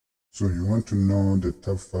So you want to know the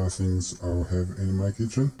top 5 things I'll have in my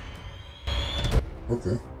kitchen?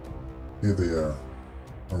 Okay, here they are.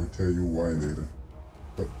 I will tell you why later.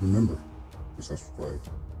 But remember to subscribe.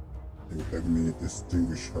 It will help me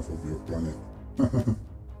extinguish half of your planet.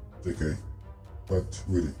 JK. But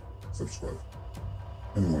really, subscribe.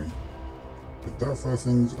 Anyway, the top 5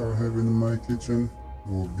 things I'll have in my kitchen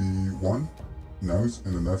will be 1. Knives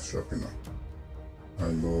and a knife sharpener. I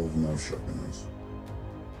love knife sharpeners.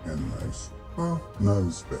 And knives. Well,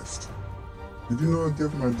 knives best. Did you know I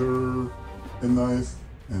gave my daughter a knife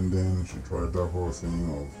and then she tried that whole thing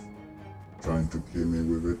of trying to kill me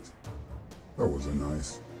with it? That wasn't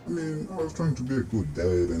nice. I mean, I was trying to be a good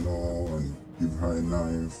dad and all and give her a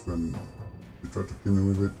knife and she tried to kill me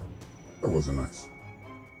with it. That wasn't nice.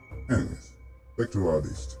 Anyways, back to our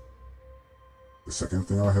list. The second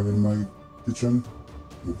thing I have in my kitchen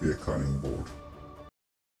will be a cutting board.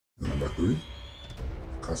 And number 3,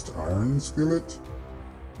 cast iron skillet.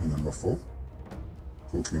 And number 4,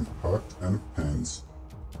 cooking pot and pans.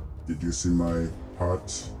 Did you see my pot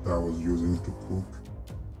that I was using to cook?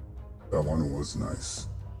 That one was nice.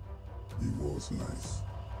 It was nice.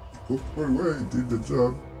 It cooked very well, it did the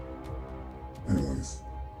job. Anyways,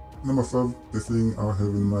 number 5, the thing I'll have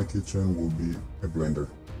in my kitchen will be a blender.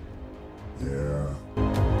 Yeah,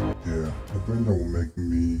 a blender will make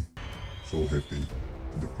me so happy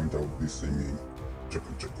to the point I will be singing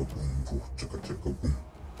chaka chaka boom boom, chaka chaka boom,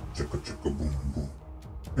 chaka chaka boom boom.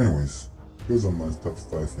 Anyways, those are my top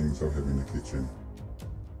 5 things I'll have in the kitchen.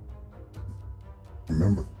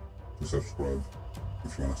 Remember to subscribe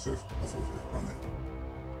if you want to save half of your planet.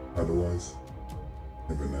 Otherwise,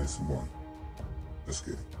 have a nice one. Just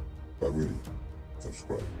kidding. But really,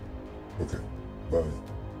 subscribe. Okay, bye.